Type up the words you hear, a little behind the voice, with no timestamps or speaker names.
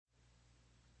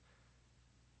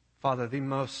Father, the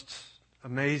most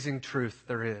amazing truth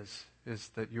there is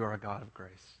that you are a God of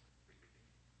grace.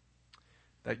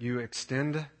 That you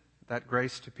extend that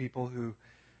grace to people who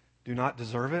do not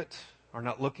deserve it, are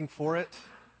not looking for it,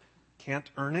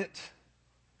 can't earn it,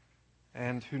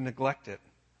 and who neglect it.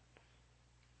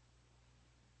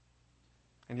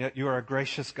 And yet you are a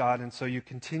gracious God, and so you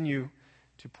continue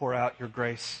to pour out your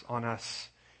grace on us.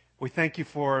 We thank you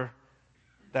for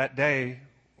that day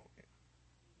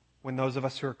when those of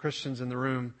us who are Christians in the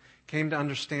room came to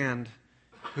understand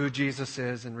who Jesus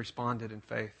is and responded in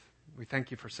faith. We thank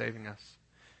you for saving us.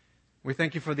 We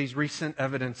thank you for these recent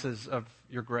evidences of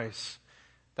your grace.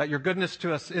 That your goodness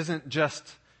to us isn't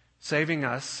just saving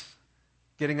us,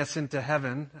 getting us into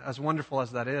heaven, as wonderful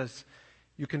as that is.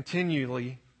 You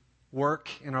continually work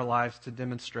in our lives to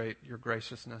demonstrate your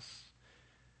graciousness,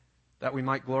 that we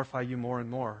might glorify you more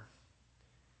and more.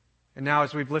 And now,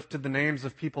 as we've lifted the names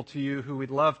of people to you who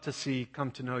we'd love to see come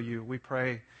to know you, we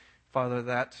pray, Father,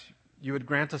 that you would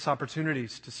grant us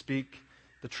opportunities to speak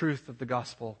the truth of the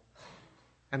gospel,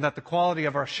 and that the quality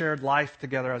of our shared life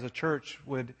together as a church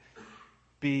would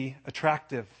be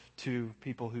attractive to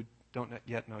people who don't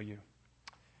yet know you.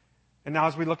 And now,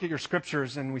 as we look at your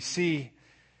scriptures and we see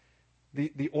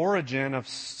the origin of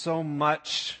so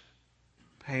much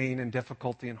pain and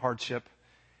difficulty and hardship,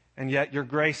 and yet your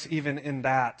grace even in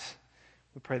that,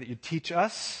 we pray that you teach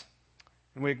us.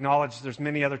 And we acknowledge there's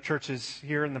many other churches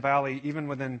here in the valley, even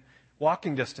within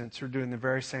walking distance, who are doing the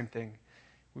very same thing.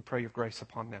 We pray your grace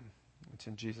upon them. It's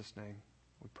in Jesus' name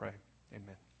we pray.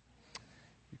 Amen.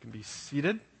 You can be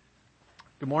seated.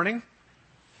 Good morning.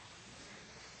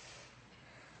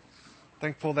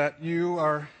 Thankful that you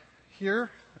are here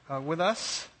with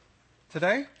us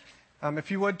today.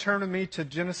 If you would turn with me to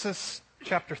Genesis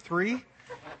chapter 3.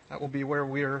 That will be where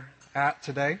we're at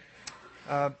today.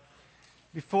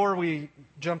 Before we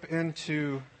jump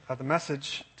into the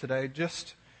message today,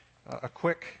 just a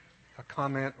quick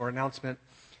comment or announcement.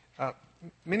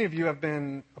 Many of you have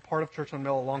been a part of Church on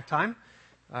Mill a long time.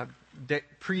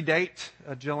 Predate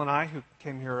Jill and I, who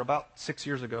came here about 6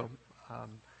 years ago.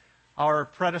 Our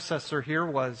predecessor here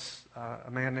was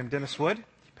a man named Dennis Wood.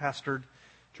 He pastored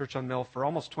Church on Mill for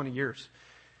almost 20 years.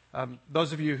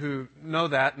 Those of you who know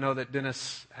that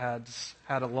Dennis has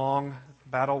had a long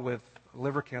battle with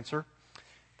liver cancer.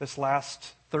 This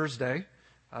last Thursday,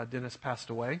 Dennis passed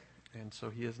away, and so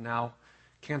he is now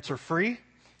cancer-free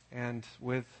and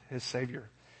with his Savior.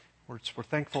 We're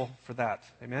thankful for that.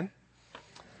 Amen?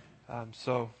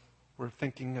 So we're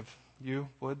thinking of you,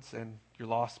 Woods, and your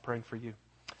loss, praying for you.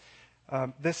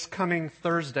 This coming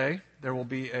Thursday, there will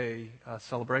be a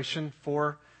celebration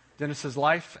for Dennis's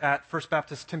life at First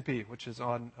Baptist Tempe, which is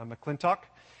on McClintock.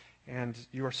 And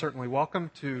you are certainly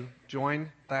welcome to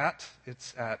join that.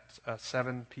 It's at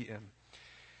 7 p.m.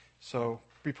 So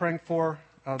be praying for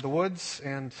the Woods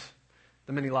and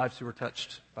the many lives who were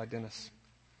touched by Dennis.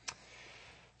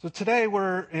 So today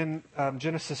we're in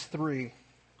Genesis 3.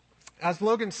 As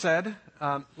Logan said,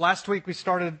 last week we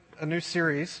started a new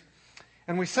series.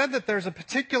 And we said that there's a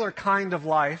particular kind of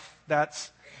life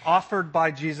that's offered by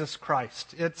Jesus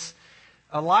Christ. It's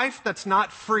a life that's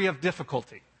not free of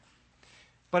difficulty.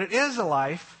 But it is a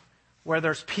life where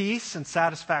there's peace and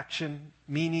satisfaction,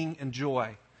 meaning and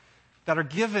joy that are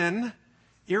given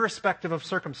irrespective of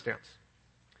circumstance.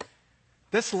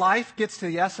 This life gets to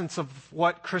the essence of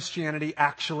what Christianity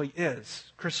actually is.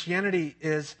 Christianity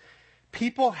is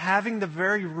people having the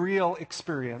very real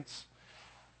experience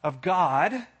of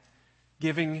God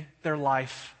giving their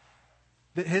life,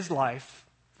 His life,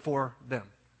 for them.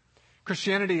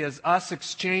 Christianity is us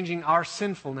exchanging our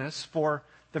sinfulness for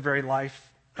the very life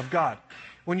of God.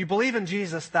 When you believe in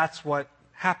Jesus, that's what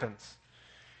happens.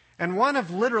 And one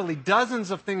of literally dozens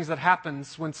of things that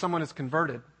happens when someone is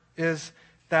converted is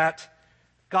that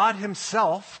God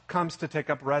Himself comes to take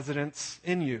up residence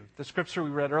in you. The scripture we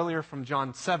read earlier from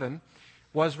John 7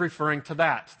 was referring to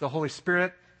that. The Holy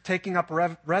Spirit taking up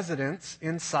residence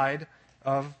inside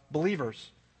of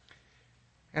believers.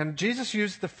 And Jesus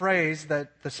used the phrase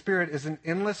that the Spirit is an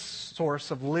endless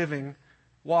source of living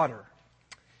water.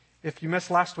 If you missed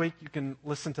last week, you can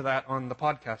listen to that on the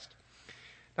podcast.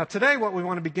 Now today what we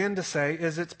want to begin to say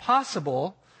is it's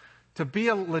possible to be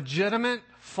a legitimate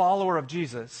follower of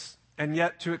Jesus and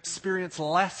yet to experience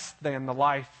less than the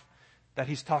life that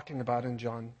He's talking about in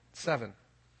John 7.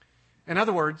 In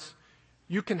other words,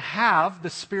 you can have the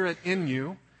Spirit in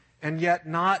you and yet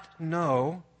not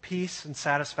know peace and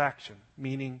satisfaction,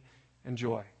 meaning and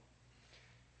joy.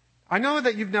 I know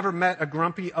that you've never met a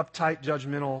grumpy, uptight,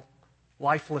 judgmental,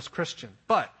 lifeless Christian,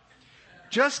 but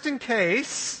just in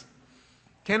case,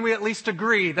 can we at least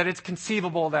agree that it's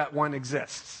conceivable that one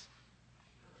exists?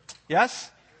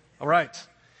 Yes? All right.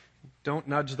 Don't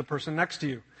nudge the person next to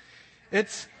you.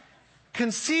 It's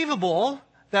conceivable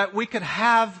that we could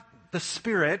have the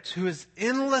Spirit, who is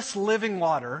endless living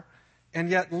water, and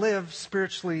yet live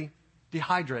spiritually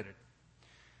dehydrated.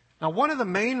 Now, one of the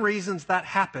main reasons that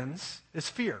happens is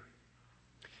fear.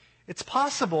 It's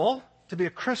possible to be a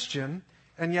Christian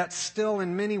and yet still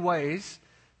in many ways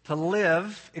to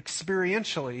live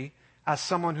experientially as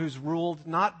someone who's ruled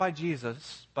not by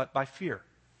Jesus, but by fear.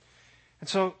 And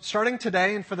so starting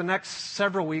today and for the next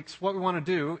several weeks, what we want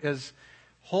to do is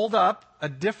hold up a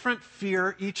different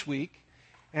fear each week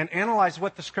and analyze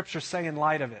what the Scriptures say in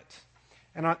light of it.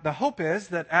 And the hope is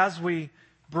that as we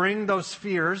bring those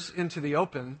fears into the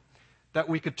open, that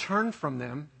we could turn from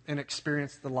them and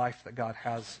experience the life that God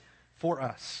has for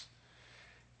us.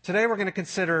 Today we're going to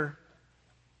consider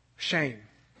shame.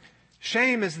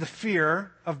 Shame is the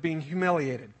fear of being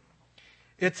humiliated.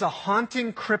 It's a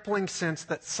haunting, crippling sense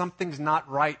that something's not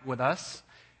right with us,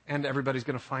 and everybody's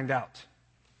going to find out.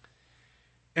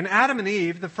 In Adam and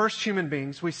Eve, the first human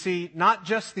beings, we see not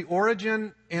just the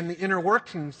origin and the inner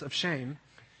workings of shame,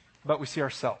 but we see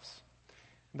ourselves.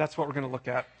 That's what we're going to look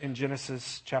at in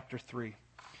Genesis chapter 3.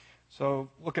 So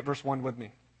look at verse 1 with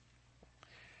me.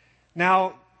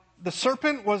 Now, the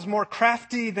serpent was more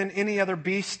crafty than any other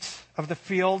beast of the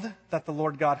field that the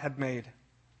Lord God had made.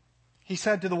 He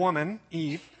said to the woman,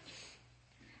 Eve,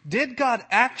 "Did God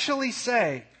actually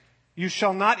say, 'You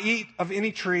shall not eat of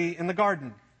any tree in the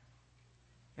garden'?"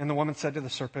 And the woman said to the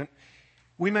serpent,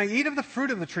 "We may eat of the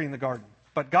fruit of the tree in the garden.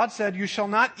 But God said, 'You shall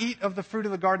not eat of the fruit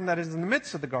of the garden that is in the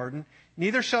midst of the garden,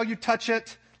 neither shall you touch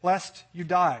it, lest you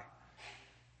die.'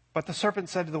 But the serpent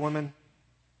said to the woman,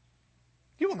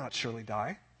 'You will not surely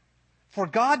die. For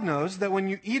God knows that when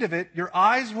you eat of it, your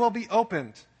eyes will be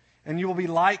opened, and you will be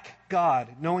like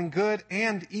God, knowing good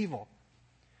and evil.'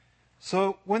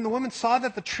 So when the woman saw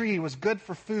that the tree was good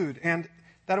for food, and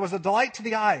that it was a delight to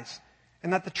the eyes,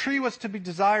 and that the tree was to be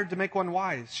desired to make one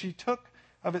wise, she took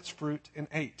of its fruit and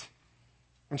ate.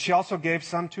 And she also gave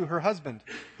some to her husband,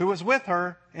 who was with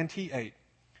her, and he ate.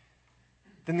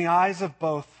 Then the eyes of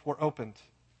both were opened,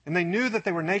 and they knew that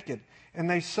they were naked, and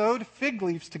they sewed fig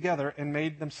leaves together and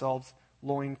made themselves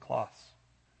loincloths.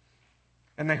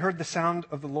 And they heard the sound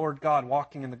of the Lord God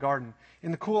walking in the garden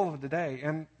in the cool of the day,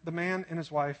 and the man and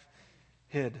his wife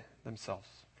hid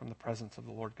themselves from the presence of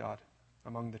the Lord God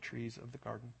among the trees of the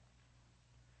garden.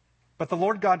 But the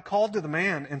Lord God called to the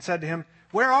man and said to him,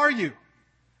 'Where are you?'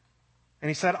 And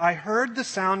he said, 'I heard the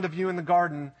sound of you in the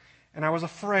garden, and I was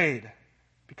afraid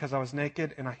because I was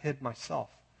naked and I hid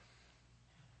myself.'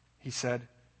 He said,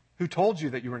 'Who told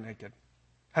you that you were naked?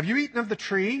 Have you eaten of the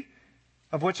tree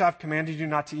of which I've commanded you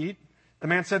not to eat?' The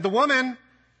man said, 'The woman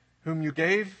whom you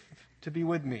gave to be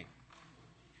with me,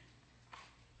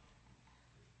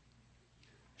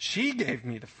 she gave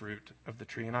me the fruit of the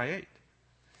tree and I ate.'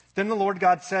 Then the Lord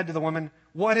God said to the woman,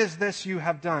 'What is this you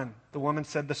have done?' The woman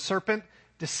said, 'The serpent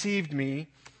deceived me,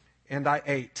 and I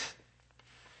ate.'"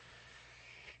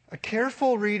 A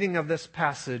careful reading of this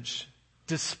passage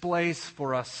displays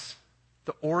for us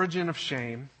the origin of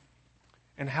shame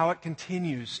and how it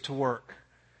continues to work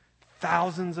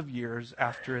thousands of years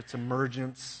after its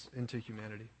emergence into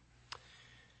humanity.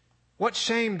 What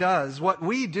shame does, what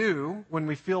we do when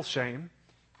we feel shame,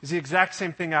 is the exact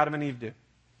same thing Adam and Eve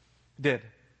did.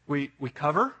 We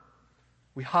cover,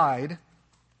 we hide,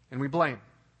 and we blame.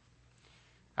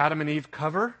 Adam and Eve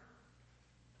cover,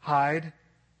 hide,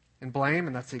 and blame,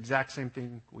 and that's the exact same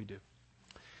thing we do.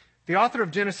 The author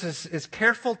of Genesis is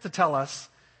careful to tell us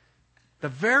the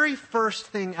very first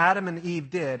thing Adam and Eve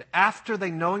did after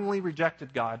they knowingly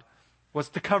rejected God was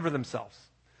to cover themselves.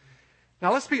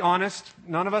 Now, let's be honest,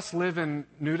 none of us live in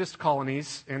nudist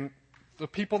colonies, and the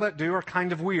people that do are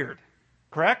kind of weird.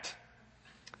 Correct?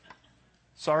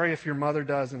 Sorry if your mother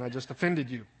does and I just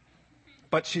offended you.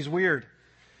 But she's weird.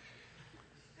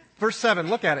 Verse 7,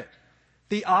 look at it.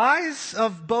 The eyes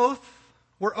of both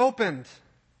were opened,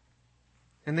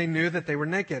 and they knew that they were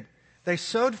naked. They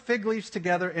sewed fig leaves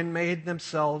together and made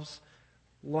themselves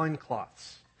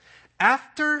loincloths.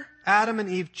 After Adam and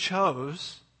Eve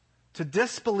chose to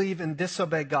disbelieve and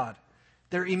disobey God,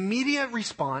 their immediate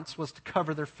response was to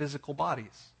cover their physical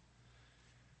bodies.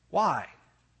 Why?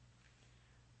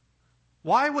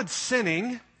 Why would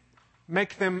sinning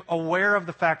make them aware of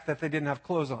the fact that they didn't have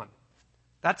clothes on?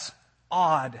 That's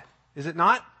odd, is it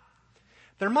not?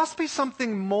 There must be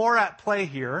something more at play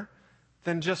here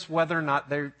than just whether or not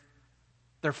their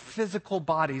physical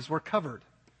bodies were covered.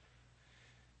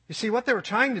 You see, what they were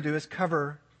trying to do is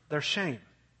cover their shame.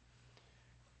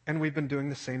 And we've been doing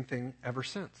the same thing ever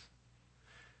since.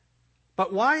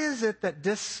 But why is it that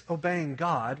disobeying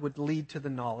God would lead to the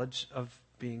knowledge of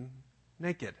being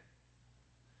naked?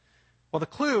 Well, the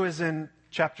clue is in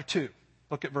chapter 2.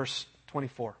 Look at verse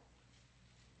 24.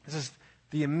 This is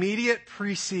the immediate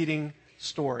preceding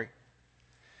story.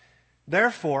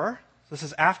 Therefore, this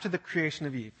is after the creation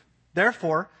of Eve.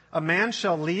 Therefore, a man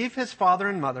shall leave his father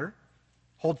and mother,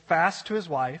 hold fast to his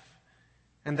wife,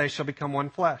 and they shall become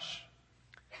one flesh.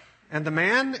 And the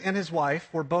man and his wife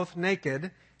were both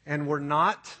naked and were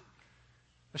not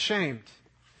ashamed.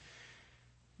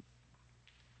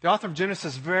 The author of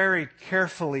Genesis very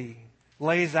carefully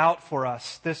lays out for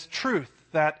us this truth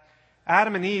that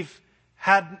Adam and Eve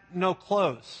had no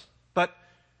clothes. But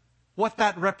what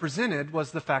that represented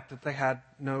was the fact that they had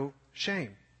no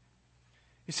shame.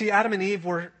 You see, Adam and Eve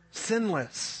were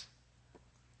sinless.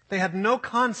 They had no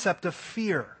concept of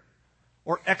fear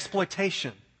or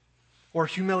exploitation or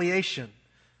humiliation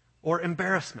or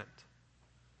embarrassment.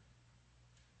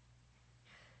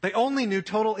 They only knew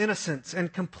total innocence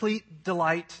and complete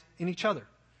delight in each other.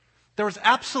 There was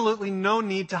absolutely no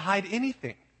need to hide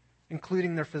anything,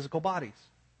 including their physical bodies.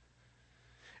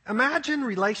 Imagine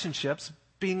relationships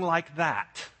being like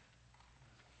that.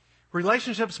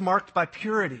 Relationships marked by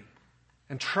purity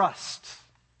and trust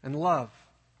and love.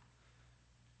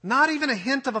 Not even a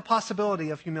hint of a possibility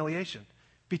of humiliation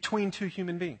between two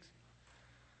human beings.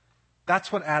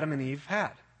 That's what Adam and Eve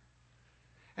had.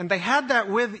 And they had that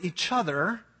with each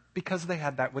other because they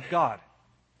had that with God.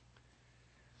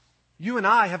 You and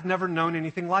I have never known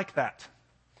anything like that.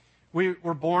 We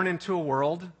were born into a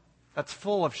world that's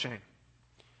full of shame.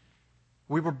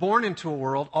 We were born into a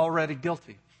world already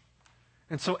guilty.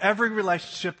 And so every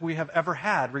relationship we have ever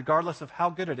had, regardless of how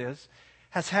good it is,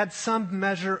 has had some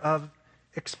measure of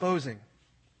exposing.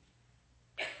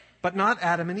 But not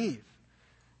Adam and Eve.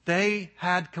 They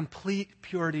had complete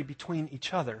purity between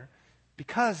each other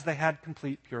because they had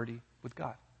complete purity with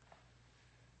God.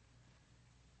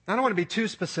 I don't want to be too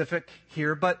specific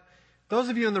here, but those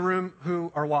of you in the room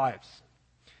who are wives,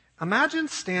 imagine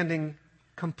standing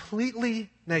completely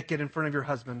naked in front of your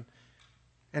husband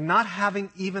and not having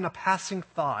even a passing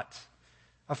thought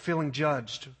of feeling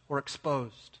judged or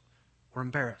exposed or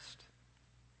embarrassed.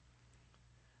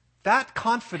 That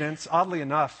confidence, oddly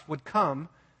enough, would come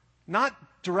not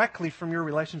directly from your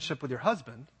relationship with your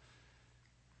husband,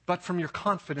 but from your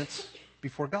confidence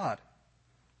before God.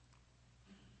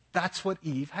 That's what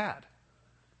Eve had.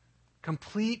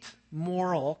 Complete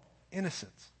moral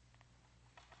innocence.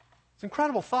 It's an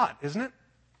incredible thought, isn't it?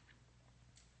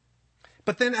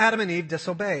 But then Adam and Eve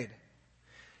disobeyed.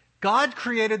 God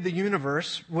created the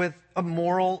universe with a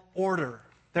moral order.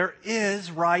 There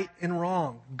is right and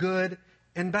wrong, good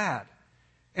and bad.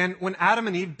 And when Adam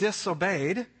and Eve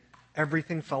disobeyed,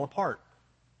 everything fell apart.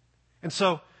 And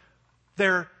so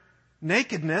their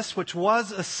nakedness, which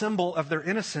was a symbol of their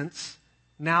innocence,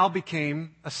 now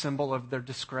became a symbol of their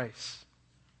disgrace.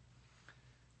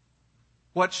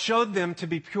 What showed them to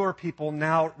be pure people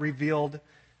now revealed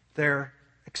their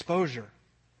exposure.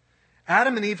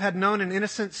 Adam and Eve had known an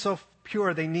innocence so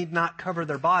pure they need not cover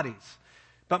their bodies.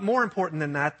 But more important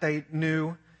than that, they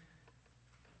knew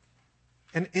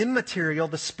an immaterial,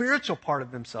 the spiritual part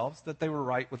of themselves, that they were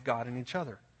right with God and each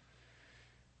other.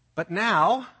 But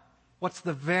now, what's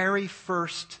the very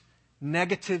first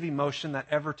negative emotion that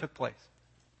ever took place?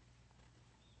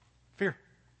 Fear.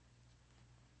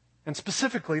 And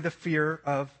specifically, the fear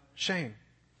of shame.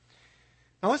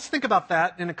 Now let's think about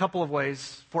that in a couple of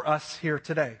ways for us here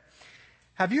today.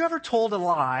 Have you ever told a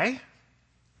lie?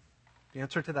 The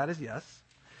answer to that is yes.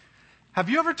 Have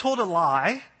you ever told a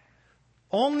lie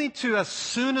only to, as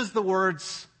soon as the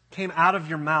words came out of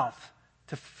your mouth,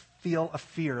 to feel a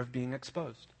fear of being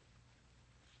exposed?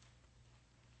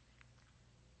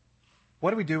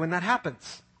 What do we do when that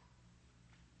happens?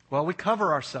 Well, we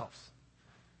cover ourselves.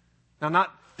 Now,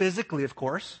 not physically, of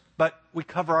course, but we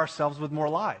cover ourselves with more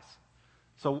lies.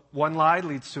 So one lie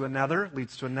leads to another,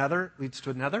 leads to another, leads to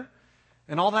another.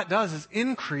 And all that does is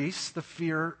increase the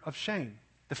fear of shame,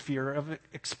 the fear of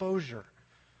exposure.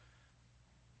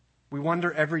 We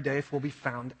wonder every day if we'll be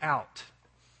found out.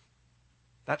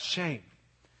 That's shame.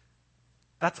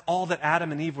 That's all that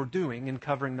Adam and Eve were doing in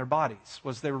covering their bodies,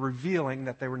 was they were revealing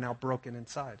that they were now broken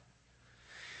inside.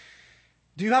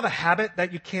 Do you have a habit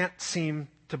that you can't seem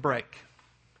to break?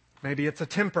 Maybe it's a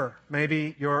temper.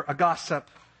 Maybe you're a gossip.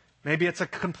 Maybe it's a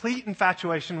complete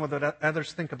infatuation with what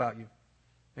others think about you.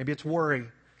 Maybe it's worry.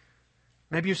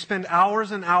 Maybe you spend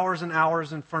hours and hours and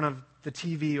hours in front of the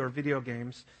TV or video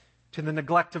games to the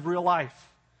neglect of real life.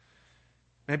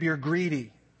 Maybe you're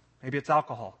greedy. Maybe it's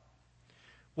alcohol.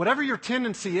 Whatever your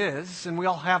tendency is, and we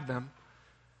all have them,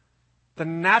 The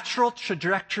natural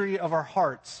trajectory of our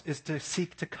hearts is to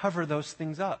seek to cover those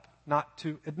things up, not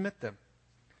to admit them.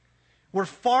 We're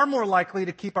far more likely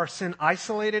to keep our sin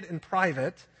isolated and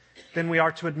private than we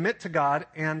are to admit to God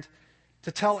and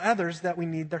to tell others that we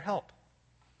need their help.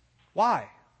 Why?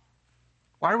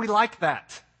 Why are we like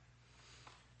that?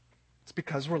 It's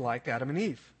because we're like Adam and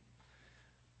Eve.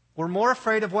 We're more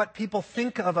afraid of what people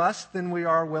think of us than we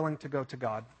are willing to go to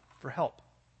God for help.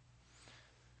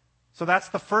 So that's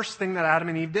the first thing that Adam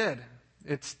and Eve did.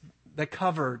 They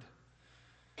covered.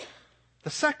 The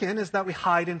second is that we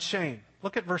hide in shame.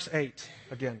 Look at verse 8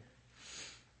 again.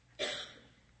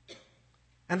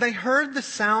 And they heard the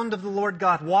sound of the Lord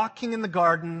God walking in the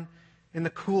garden in the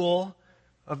cool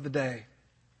of the day.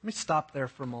 Let me stop there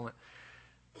for a moment.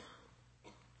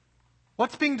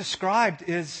 What's being described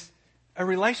is a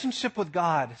relationship with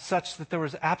God such that there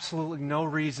was absolutely no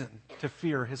reason to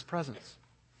fear His presence.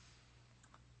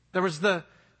 There was the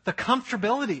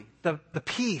comfortability, the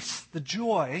peace, the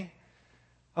joy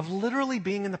of literally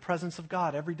being in the presence of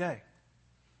God every day.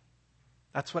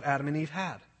 That's what Adam and Eve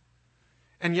had.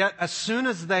 And yet, as soon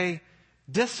as they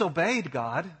disobeyed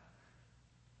God,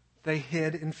 they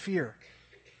hid in fear.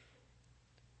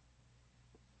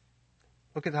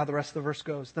 Look at how the rest of the verse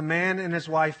goes. The man and his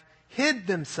wife hid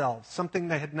themselves, something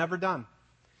they had never done.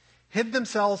 Hid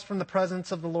themselves from the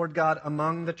presence of the Lord God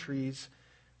among the trees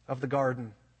of the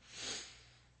garden.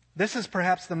 This is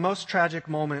perhaps the most tragic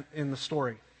moment in the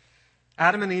story.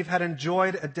 Adam and Eve had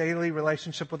enjoyed a daily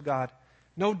relationship with God.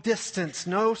 No distance,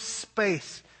 no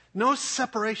space, no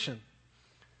separation.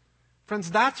 Friends,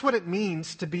 that's what it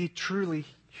means to be truly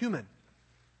human.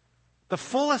 The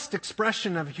fullest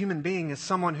expression of a human being is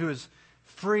someone who is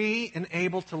free and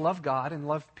able to love God and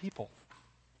love people.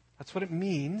 That's what it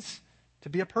means to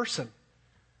be a person.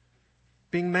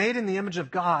 Being made in the image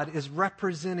of God is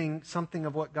representing something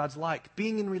of what God's like,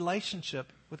 being in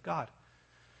relationship with God.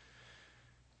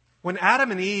 When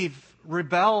Adam and Eve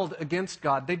rebelled against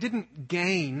God, they didn't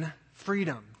gain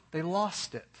freedom. They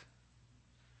lost it.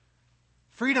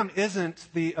 Freedom isn't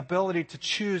the ability to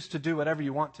choose to do whatever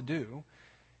you want to do.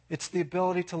 It's the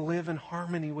ability to live in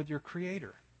harmony with your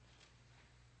Creator.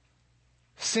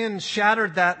 Sin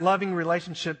shattered that loving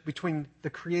relationship between the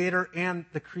Creator and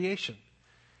the creation.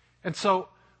 And so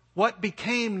what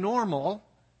became normal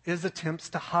is attempts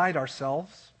to hide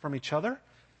ourselves from each other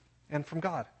and from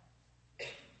God.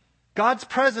 God's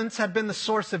presence had been the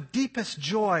source of deepest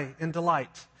joy and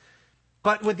delight.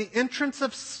 But with the entrance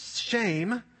of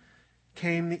shame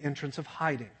came the entrance of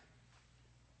hiding.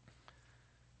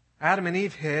 Adam and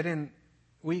Eve hid, and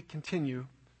we continue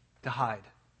to hide.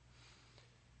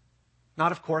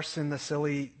 Not, of course, in the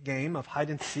silly game of hide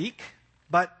and seek,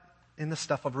 but in the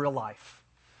stuff of real life.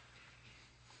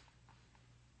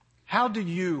 How do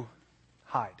you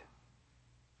hide?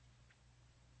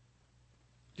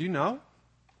 Do you know?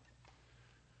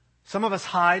 Some of us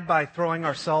hide by throwing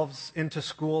ourselves into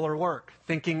school or work,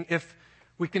 thinking if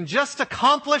we can just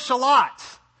accomplish a lot,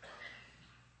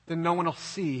 then no one will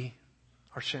see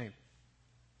our shame.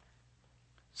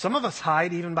 Some of us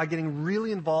hide even by getting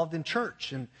really involved in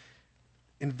church and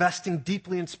investing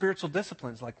deeply in spiritual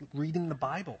disciplines like reading the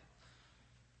Bible.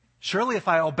 Surely if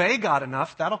I obey God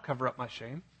enough, that'll cover up my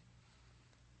shame.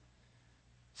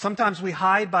 Sometimes we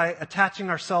hide by attaching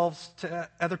ourselves to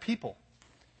other people.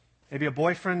 Maybe a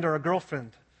boyfriend or a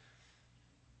girlfriend.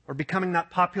 Or becoming that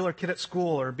popular kid at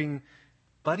school, or being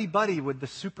buddy-buddy with the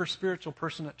super spiritual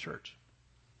person at church.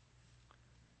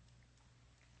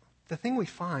 The thing we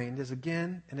find is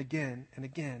again and again and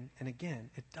again and again,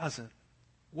 it doesn't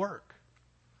work.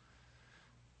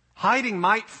 Hiding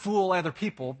might fool other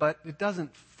people, but it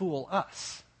doesn't fool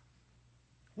us.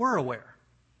 We're aware.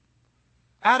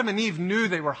 Adam and Eve knew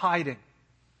they were hiding.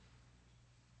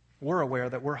 We're aware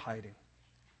that we're hiding.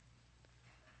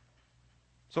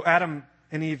 So Adam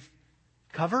and Eve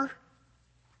cover,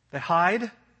 they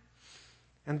hide,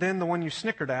 and then the one you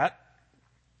snickered at,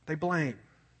 they blame.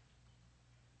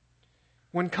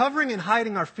 When covering and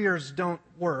hiding our fears don't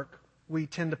work, we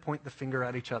tend to point the finger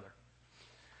at each other.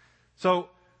 So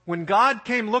when God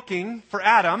came looking for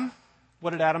Adam,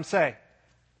 what did Adam say?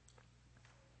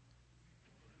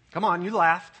 Come on, you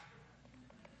laughed.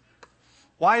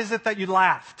 Why is it that you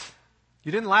laughed?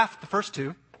 You didn't laugh at the first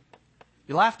two.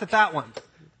 You laughed at that one.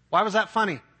 Why was that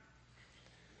funny?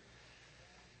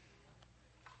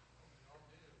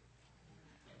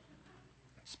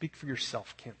 Speak for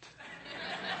yourself, Kent.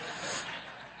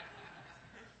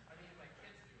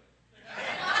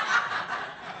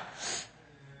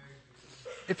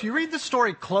 If you read the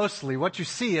story closely, what you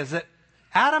see is that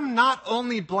Adam not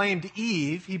only blamed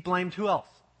Eve, he blamed who else?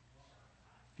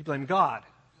 He blamed God.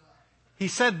 He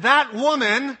said, that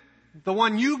woman, the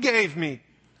one you gave me.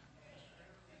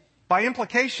 By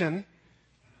implication,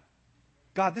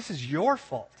 God, this is your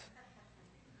fault.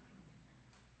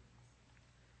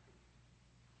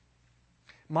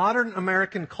 Modern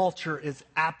American culture is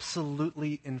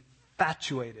absolutely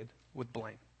infatuated with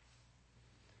blame.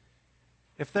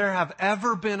 If there have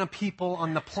ever been a people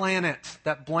on the planet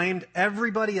that blamed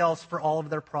everybody else for all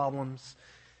of their problems,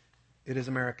 it is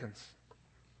Americans.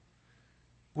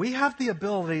 We have the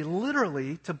ability,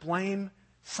 literally, to blame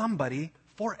somebody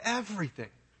for everything.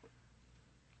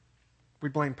 We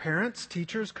blame parents,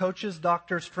 teachers, coaches,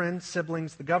 doctors, friends,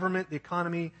 siblings, the government, the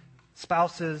economy,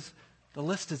 spouses. The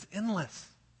list is endless.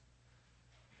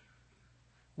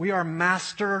 We are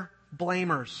master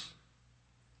blamers.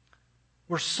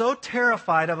 We're so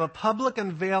terrified of a public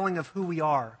unveiling of who we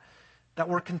are that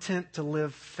we're content to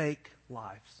live fake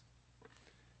lives,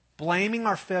 blaming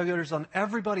our failures on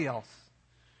everybody else,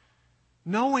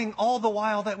 knowing all the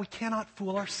while that we cannot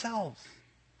fool ourselves.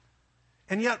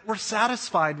 And yet we're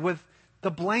satisfied with the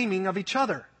blaming of each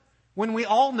other when we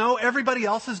all know everybody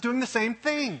else is doing the same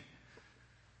thing.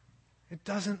 It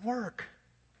doesn't work.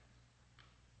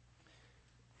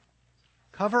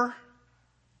 Cover,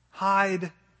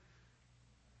 hide,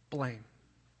 blame.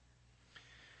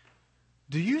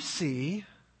 Do you see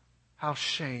how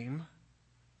shame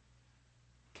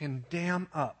can dam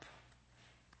up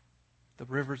the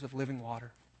rivers of living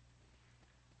water?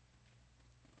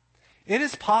 It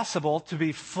is possible to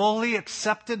be fully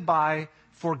accepted by,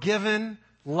 forgiven,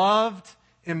 loved,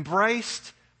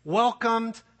 embraced,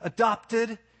 welcomed,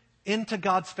 adopted into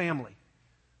God's family.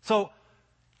 So,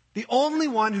 the only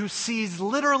one who sees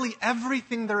literally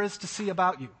everything there is to see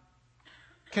about you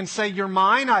can say, you're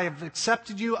mine, I have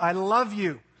accepted you, I love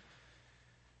you.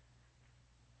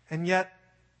 And yet,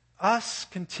 us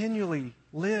continually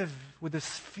live with this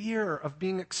fear of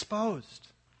being exposed.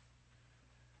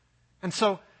 And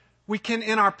so, we can,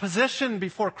 in our position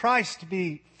before Christ,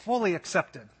 be fully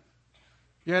accepted.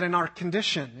 Yet in our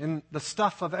condition, in the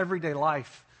stuff of everyday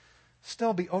life,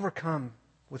 still be overcome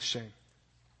with shame.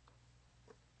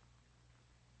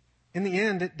 In the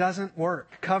end, it doesn't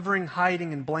work. Covering,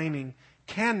 hiding, and blaming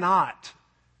cannot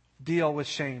deal with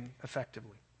shame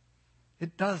effectively.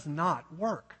 It does not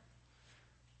work.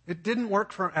 It didn't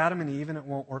work for Adam and Eve, and it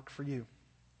won't work for you.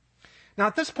 Now,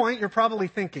 at this point, you're probably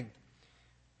thinking,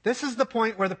 this is the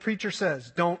point where the preacher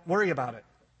says, don't worry about it.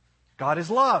 God is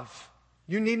love.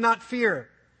 You need not fear.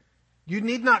 You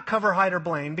need not cover, hide, or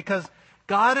blame, because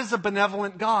God is a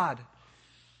benevolent God.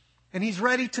 And He's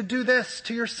ready to do this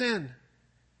to your sin.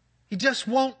 He just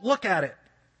won't look at it.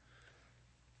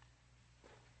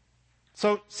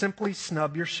 So simply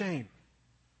snub your shame.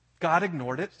 God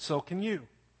ignored it, so can you.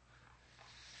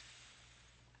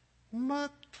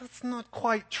 But that's not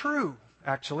quite true,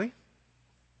 actually.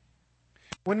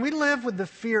 When we live with the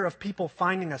fear of people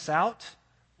finding us out,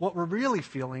 what we're really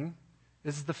feeling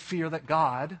is the fear that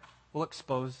God will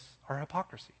expose our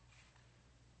hypocrisy.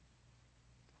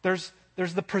 There's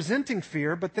the presenting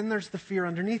fear, but then there's the fear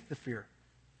underneath the fear.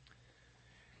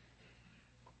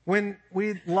 When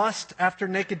we lust after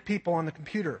naked people on the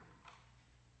computer,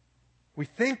 we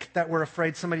think that we're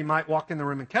afraid somebody might walk in the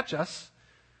room and catch us,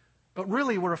 but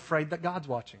really we're afraid that God's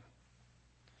watching.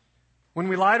 When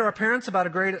we lie to our parents about a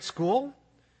grade at school,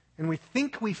 and we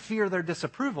think we fear their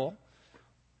disapproval,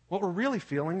 what we're really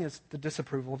feeling is the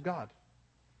disapproval of God.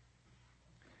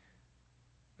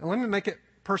 Now let me make it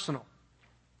personal.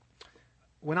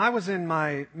 When I was in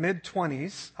my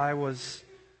mid-20s, I was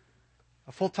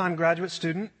a full-time graduate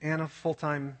student and a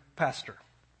full-time pastor.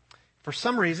 For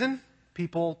some reason,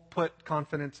 people put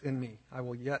confidence in me. I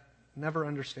will yet never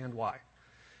understand why.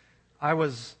 I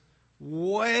was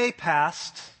way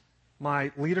past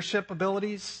my leadership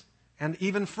abilities and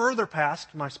even further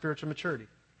past my spiritual maturity.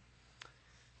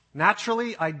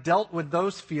 Naturally, I dealt with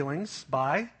those feelings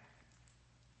by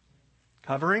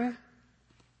covering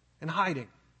and hiding.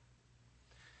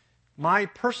 My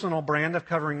personal brand of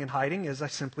covering and hiding is I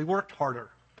simply worked harder.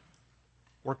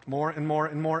 Worked more and more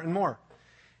and more and more.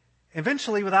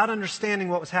 Eventually, without understanding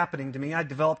what was happening to me, I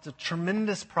developed a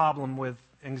tremendous problem with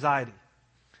anxiety.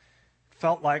 It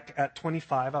felt like at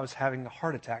 25 I was having a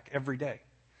heart attack every day.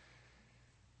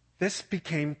 This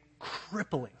became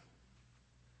crippling.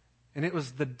 And it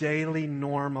was the daily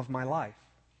norm of my life.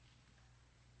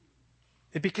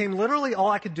 It became literally all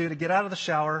I could do to get out of the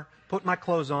shower, put my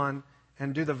clothes on,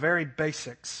 and do the very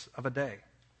basics of a day.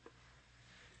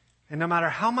 And no matter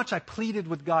how much I pleaded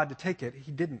with God to take it,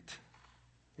 He didn't.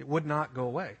 It would not go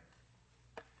away.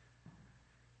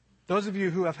 Those of you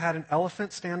who have had an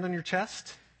elephant stand on your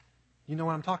chest, you know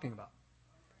what I'm talking about.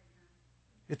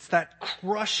 It's that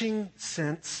crushing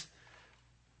sense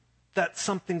that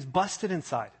something's busted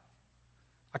inside.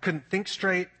 I couldn't think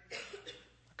straight.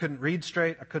 I couldn't read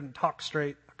straight. I couldn't talk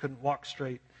straight. I couldn't walk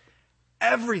straight.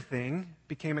 Everything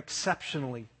became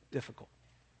exceptionally difficult.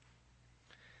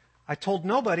 I told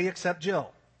nobody except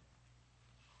Jill.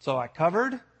 So I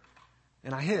covered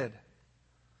and I hid.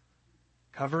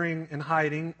 Covering and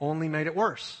hiding only made it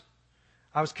worse.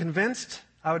 I was convinced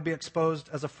I would be exposed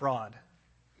as a fraud.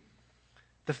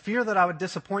 The fear that I would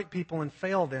disappoint people and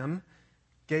fail them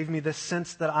gave me this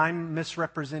sense that I'm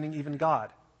misrepresenting even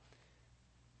God.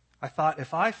 I thought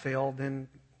if I fail, then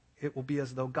it will be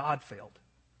as though God failed.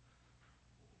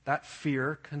 That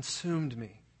fear consumed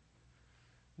me.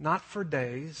 Not for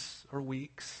days or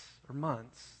weeks or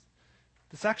months.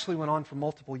 This actually went on for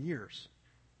multiple years.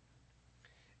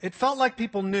 It felt like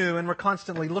people knew and were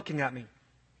constantly looking at me,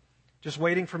 just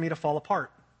waiting for me to fall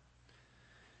apart.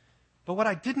 But what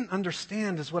I didn't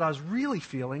understand is what I was really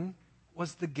feeling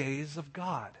was the gaze of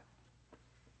God.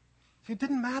 See, it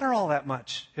didn't matter all that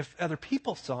much if other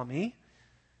people saw me.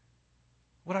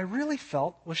 What I really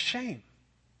felt was shame.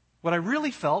 What I really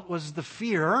felt was the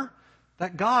fear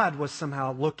that God was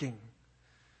somehow looking.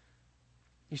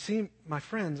 You see, my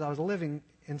friends, I was living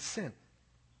in sin.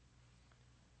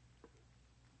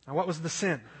 Now, what was the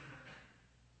sin?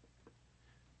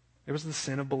 It was the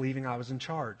sin of believing I was in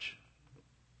charge.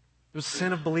 It was the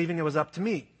sin of believing it was up to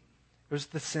me. It was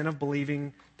the sin of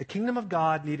believing the kingdom of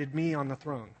God needed me on the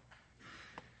throne.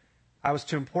 I was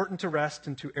too important to rest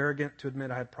and too arrogant to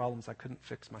admit I had problems I couldn't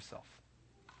fix myself.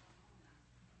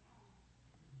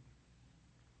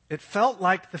 It felt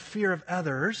like the fear of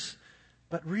others,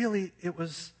 but really it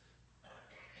was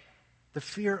the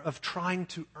fear of trying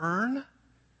to earn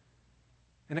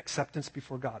an acceptance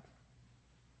before God.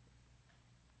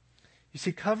 You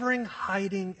see, covering,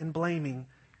 hiding, and blaming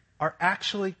are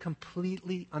actually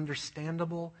completely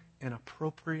understandable and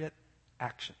appropriate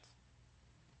actions.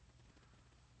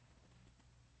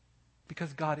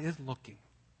 Because God is looking.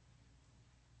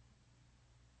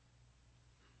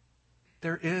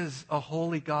 There is a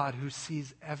holy God who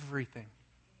sees everything.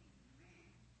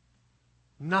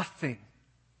 Nothing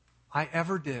I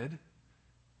ever did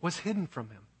was hidden from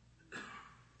him.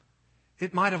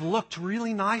 It might have looked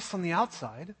really nice on the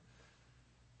outside,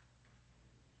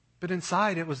 but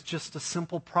inside it was just a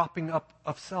simple propping up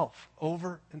of self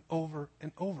over and over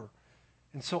and over.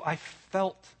 And so I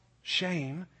felt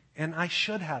shame, and I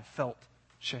should have felt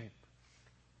shame.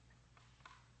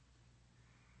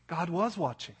 God was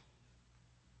watching.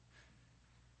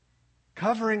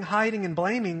 Covering, hiding, and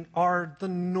blaming are the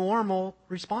normal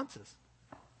responses.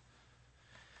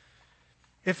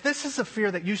 If this is a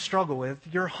fear that you struggle with,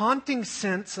 your haunting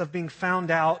sense of being found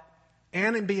out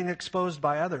and in being exposed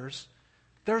by others,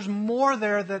 there's more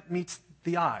there that meets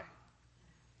the eye.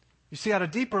 You see, at a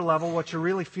deeper level, what you're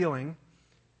really feeling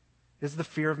is the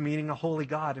fear of meeting a holy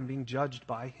God and being judged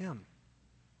by him.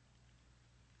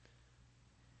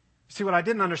 You see, what I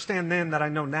didn't understand then that I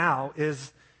know now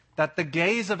is that the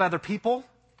gaze of other people,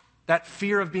 that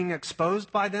fear of being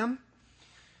exposed by them,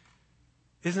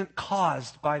 isn't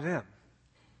caused by them.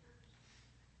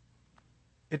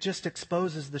 It just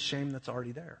exposes the shame that's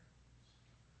already there.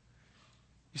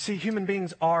 You see, human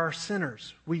beings are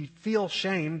sinners. We feel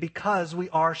shame because we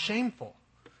are shameful.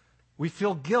 We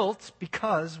feel guilt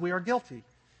because we are guilty.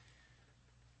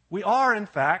 We are, in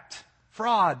fact,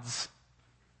 frauds.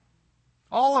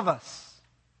 All of us.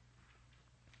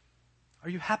 Are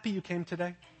you happy you came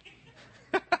today?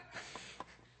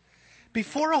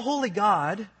 Before a holy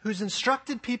God who's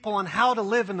instructed people on how to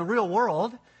live in the real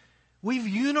world, we've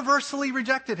universally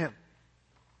rejected him.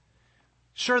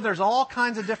 Sure, there's all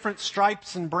kinds of different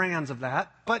stripes and brands of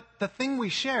that, but the thing we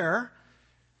share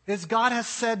is God has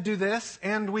said do this,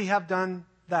 and we have done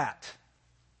that.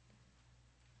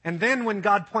 And then when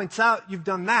God points out you've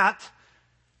done that,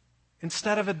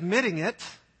 instead of admitting it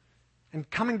and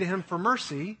coming to him for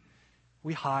mercy,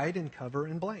 we hide and cover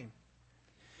and blame.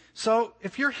 So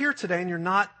if you're here today and you're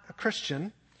not a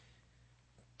Christian,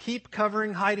 keep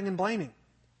covering, hiding, and blaming.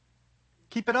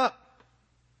 Keep it up.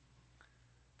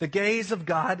 The gaze of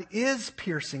God is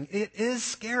piercing. It is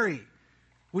scary.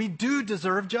 We do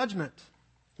deserve judgment.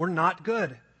 We're not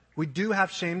good. We do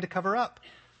have shame to cover up.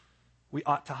 We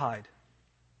ought to hide.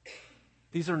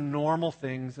 These are normal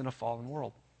things in a fallen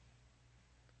world.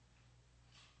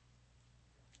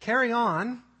 Carry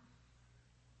on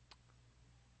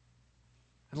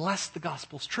unless the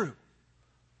gospel's true.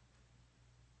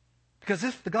 Because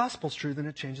if the gospel's true, then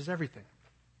it changes everything.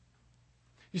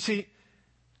 You see,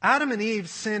 Adam and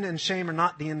Eve's sin and shame are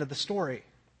not the end of the story.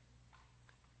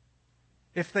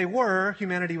 If they were,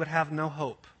 humanity would have no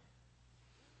hope.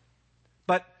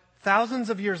 thousands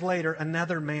of years later,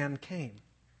 another man came.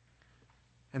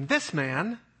 And this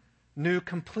man knew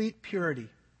complete purity.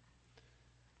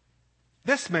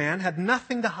 This man had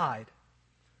nothing to hide.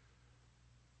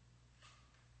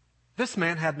 This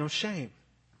man had no shame.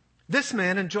 This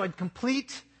man enjoyed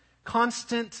complete,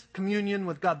 constant communion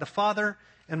with God the Father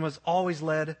and was always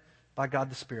led by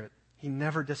God the Spirit. He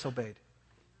never disobeyed.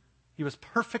 He was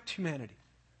perfect humanity.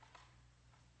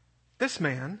 This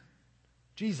man,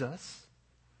 Jesus,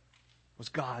 was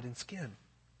God in skin.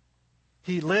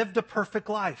 He lived a perfect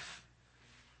life.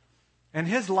 And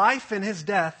his life and his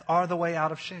death are the way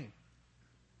out of shame.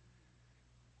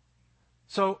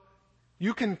 So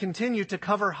you can continue to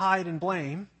cover, hide, and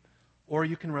blame, or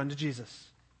you can run to Jesus.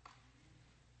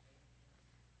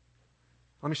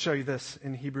 Let me show you this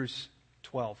in Hebrews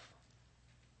 12.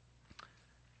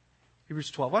 Hebrews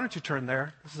 12. Why don't you turn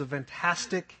there? This is a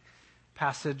fantastic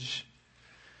passage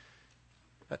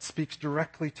that speaks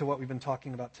directly to what we've been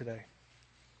talking about today.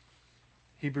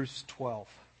 Hebrews 12.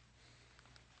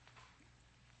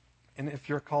 And if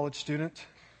you're a college student,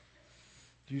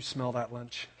 do you smell that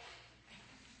lunch?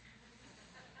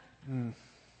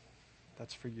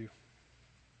 That's for you.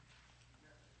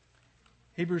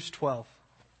 Hebrews 12.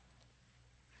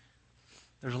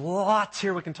 There's lots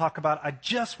here we can talk about. I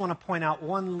just want to point out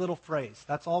one little phrase.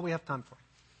 That's all we have time for.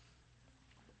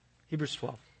 Hebrews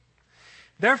 12.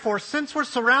 Therefore, since we're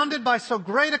surrounded by so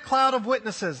great a cloud of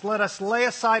witnesses, let us lay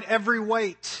aside every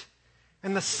weight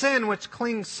and the sin which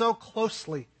clings so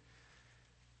closely.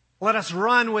 Let us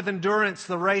run with endurance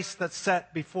the race that's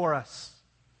set before us.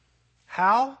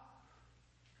 How?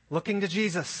 Looking to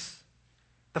Jesus,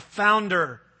 the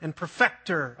founder and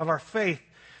perfecter of our faith,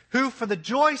 who for the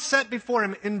joy set before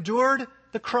him endured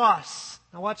the cross.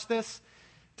 Now watch this.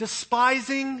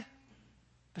 Despising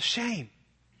the shame.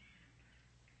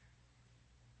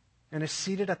 And is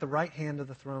seated at the right hand of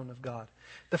the throne of God.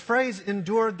 The phrase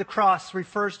endured the cross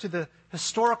refers to the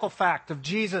historical fact of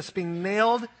Jesus being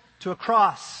nailed to a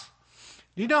cross.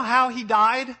 Do you know how he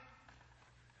died?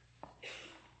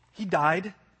 He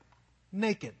died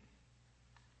naked.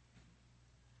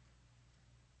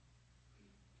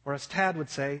 Or as Tad would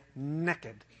say,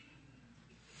 naked.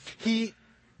 He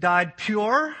died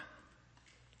pure.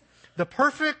 The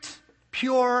perfect,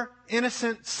 pure,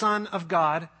 innocent Son of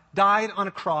God died on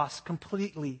a cross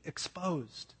completely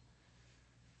exposed.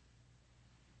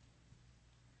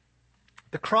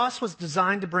 The cross was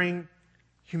designed to bring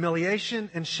humiliation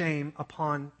and shame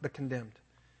upon the condemned.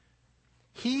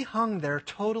 He hung there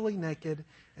totally naked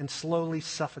and slowly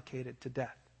suffocated to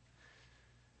death.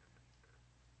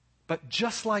 But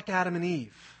just like Adam and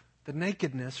Eve, the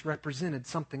nakedness represented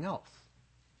something else.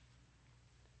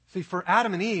 See, for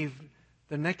Adam and Eve,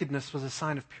 the nakedness was a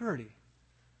sign of purity.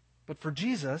 But for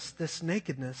Jesus, this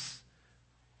nakedness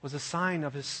was a sign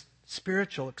of his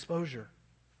spiritual exposure.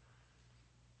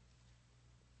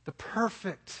 The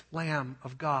perfect Lamb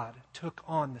of God took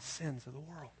on the sins of the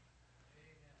world.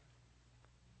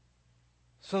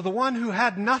 So the one who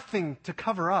had nothing to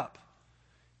cover up,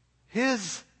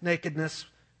 his nakedness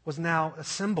was now a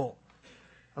symbol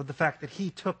of the fact that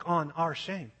he took on our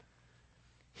shame.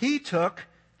 He took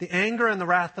the anger and the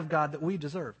wrath of God that we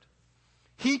deserved.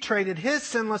 He traded his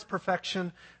sinless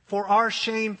perfection for our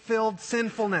shame-filled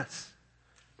sinfulness.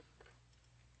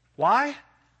 Why?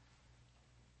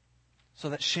 So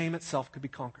that shame itself could be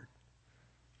conquered.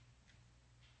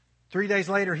 3 days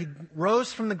later, he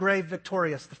rose from the grave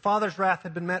victorious. The Father's wrath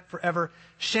had been met forever.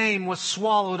 Shame was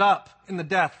swallowed up in the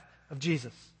death of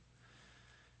Jesus.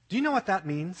 Do you know what that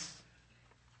means?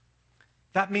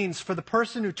 That means for the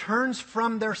person who turns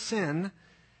from their sin,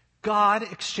 God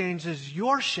exchanges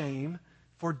your shame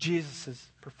for Jesus'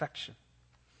 perfection.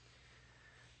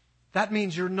 That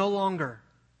means you're no longer,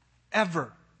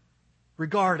 ever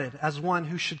regarded as one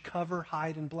who should cover,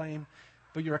 hide, and blame,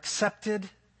 but you're accepted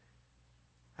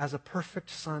as a perfect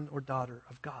son or daughter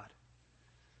of God.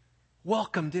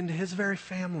 Welcomed into his very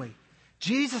family.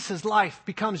 Jesus' life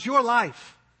becomes your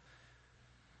life.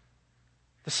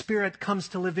 The Spirit comes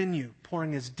to live in you,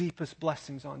 pouring his deepest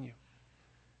blessings on you.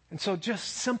 And so just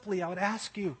simply, I would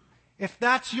ask you, if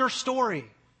that's your story,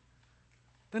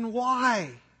 then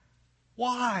why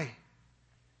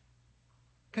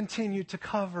continue to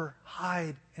cover,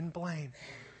 hide, and blame?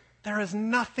 There is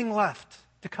nothing left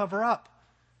to cover up.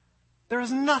 There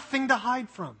is nothing to hide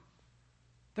from.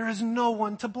 There is no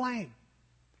one to blame.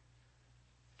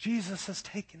 Jesus has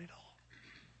taken it all.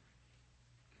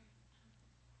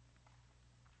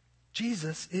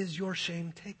 Jesus is your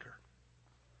shame taker.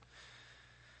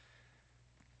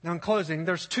 Now, in closing,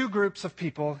 there's two groups of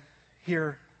people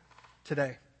here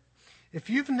today. If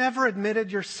you've never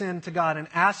admitted your sin to God and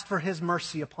asked for His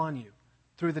mercy upon you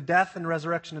through the death and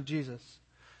resurrection of Jesus,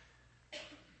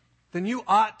 then you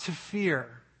ought to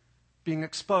fear being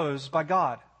exposed by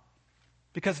God,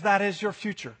 because that is your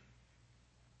future.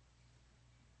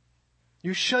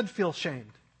 You should feel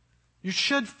shamed. You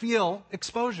should feel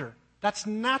exposure. That's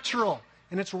natural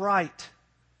and it's right.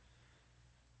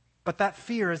 But that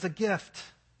fear is a gift.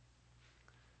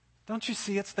 Don't you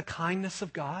see it's the kindness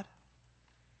of God?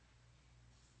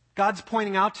 God's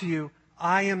pointing out to you,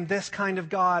 I am this kind of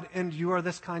God and you are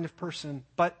this kind of person.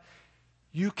 But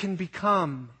you can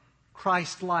become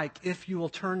Christ-like if you will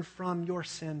turn from your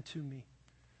sin to me.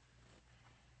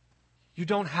 You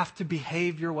don't have to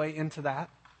behave your way into that.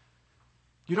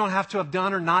 You don't have to have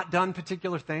done or not done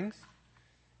particular things.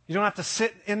 You don't have to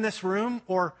sit in this room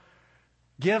or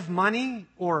give money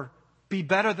or be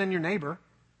better than your neighbor.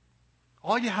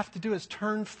 All you have to do is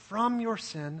turn from your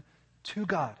sin to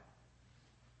God.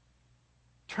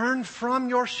 Turn from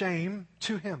your shame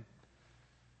to Him.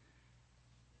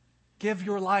 Give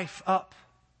your life up,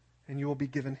 and you will be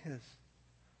given His.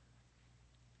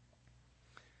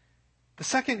 The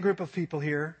second group of people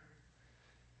here,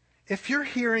 if you're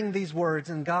hearing these words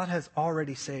and God has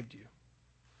already saved you,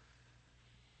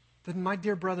 then my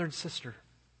dear brother and sister,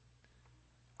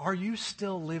 are you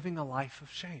still living a life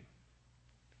of shame?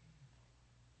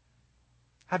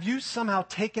 Have you somehow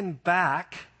taken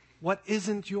back what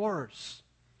isn't yours?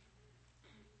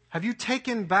 Have you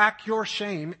taken back your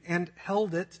shame and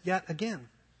held it yet again?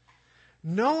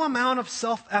 No amount of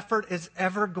self-effort is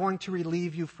ever going to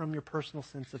relieve you from your personal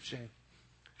sense of shame.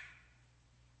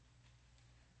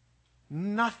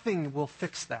 Nothing will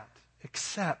fix that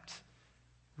except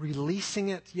releasing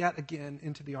it yet again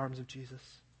into the arms of Jesus.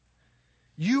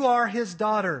 You are His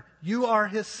daughter. You are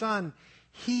His son.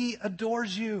 He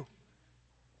adores you.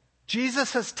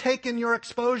 Jesus has taken your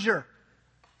exposure.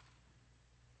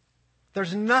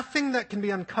 There's nothing that can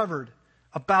be uncovered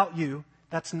about you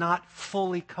that's not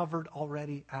fully covered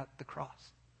already at the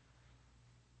cross.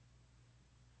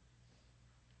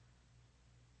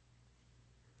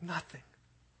 Nothing.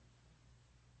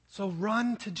 So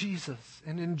run to Jesus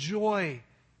and enjoy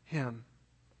Him.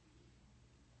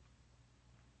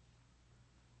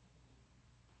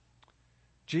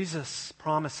 Jesus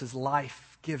promises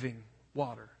life-giving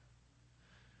water.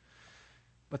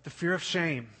 But the fear of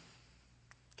shame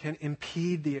can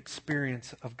impede the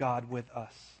experience of God with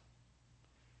us.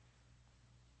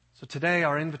 So today,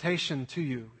 our invitation to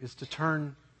you is to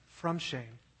turn from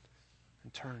shame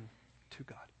and turn to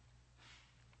God.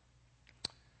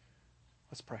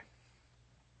 Let's pray.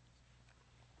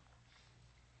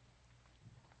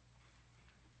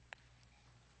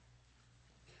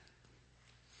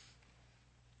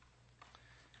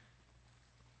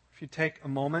 If you take a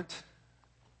moment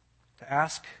to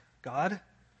ask God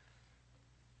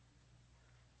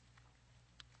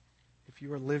if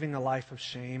you are living a life of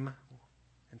shame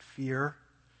and fear,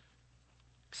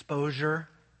 exposure,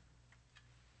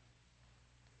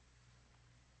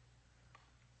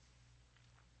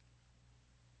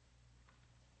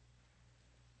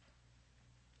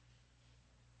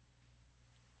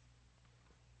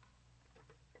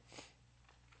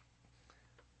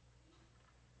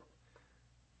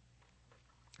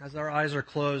 as our eyes are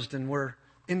closed and we're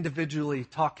individually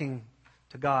talking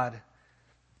to God,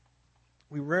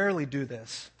 we rarely do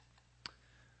this.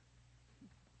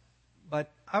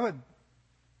 But I would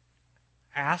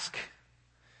ask,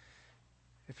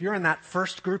 if you're in that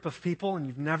first group of people and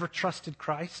you've never trusted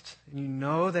Christ, and you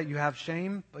know that you have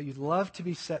shame, but you'd love to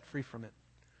be set free from it.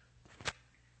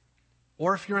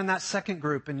 Or if you're in that second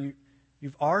group and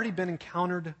you've already been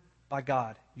encountered by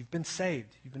God, you've been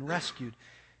saved, you've been rescued,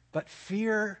 but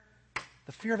fear,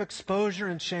 the fear of exposure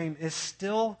and shame is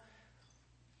still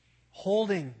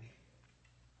holding,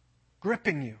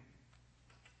 gripping you.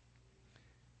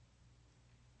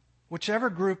 Whichever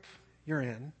group you're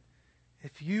in,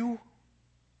 if you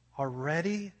are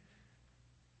ready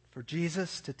for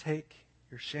Jesus to take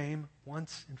your shame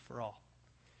once and for all,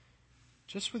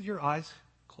 just with your eyes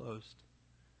closed,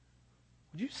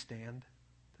 would you stand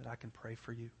that I can pray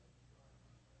for you?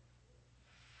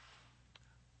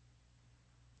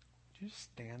 Would you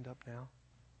stand up now?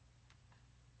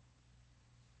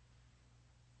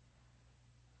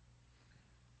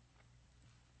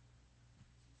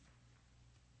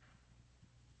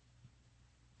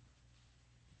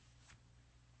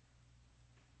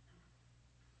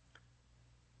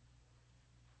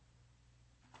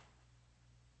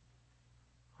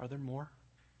 Are there more?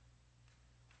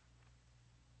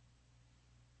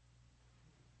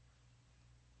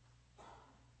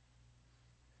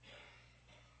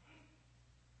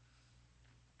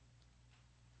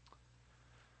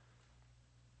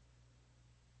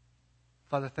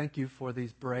 Father, thank you for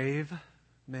these brave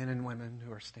men and women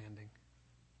who are standing.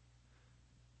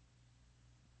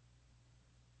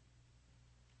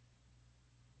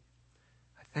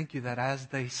 I thank you that as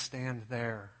they stand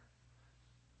there,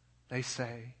 they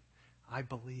say, I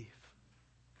believe.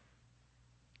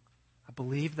 I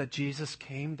believe that Jesus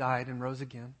came, died, and rose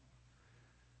again.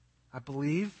 I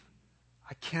believe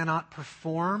I cannot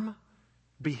perform,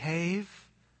 behave,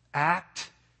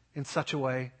 act in such a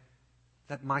way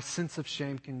that my sense of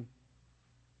shame can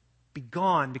be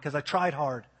gone because I tried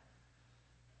hard.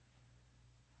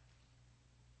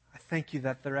 I thank you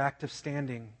that their act of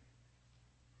standing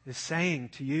is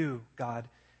saying to you, God,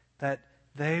 that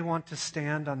they want to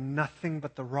stand on nothing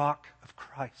but the rock of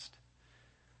Christ.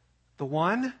 The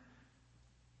one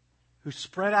who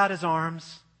spread out his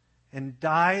arms and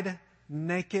died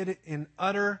naked in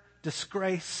utter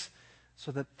disgrace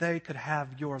so that they could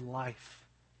have your life.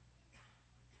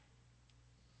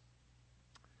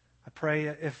 I pray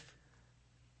if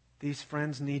these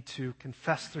friends need to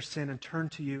confess their sin and turn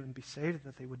to you and be saved,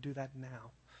 that they would do that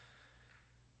now.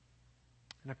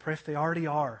 And I pray if they already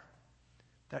are,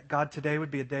 that God, today would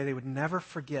be a day they would never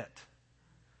forget.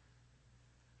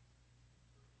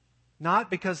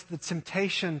 Not because the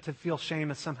temptation to feel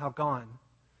shame is somehow gone,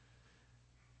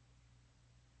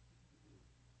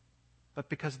 but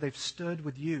because they've stood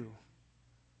with you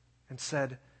and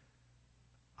said,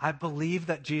 I believe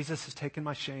that Jesus has taken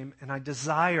my shame, and I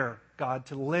desire, God,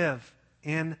 to live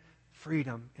in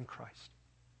freedom in Christ.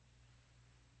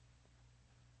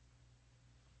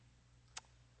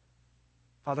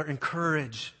 Father,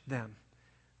 encourage them.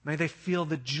 May they feel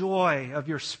the joy of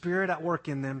your Spirit at work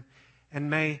in them, and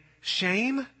may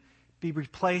shame be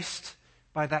replaced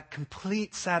by that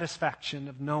complete satisfaction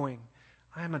of knowing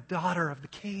I am a daughter of the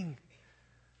King.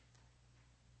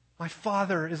 My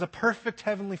Father is a perfect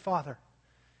Heavenly Father,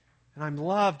 and I'm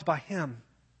loved by Him.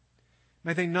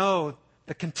 May they know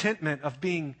the contentment of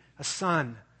being a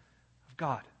son of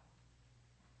God.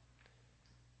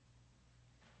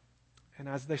 And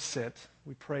as they sit,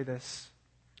 we pray this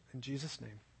in Jesus'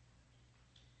 name.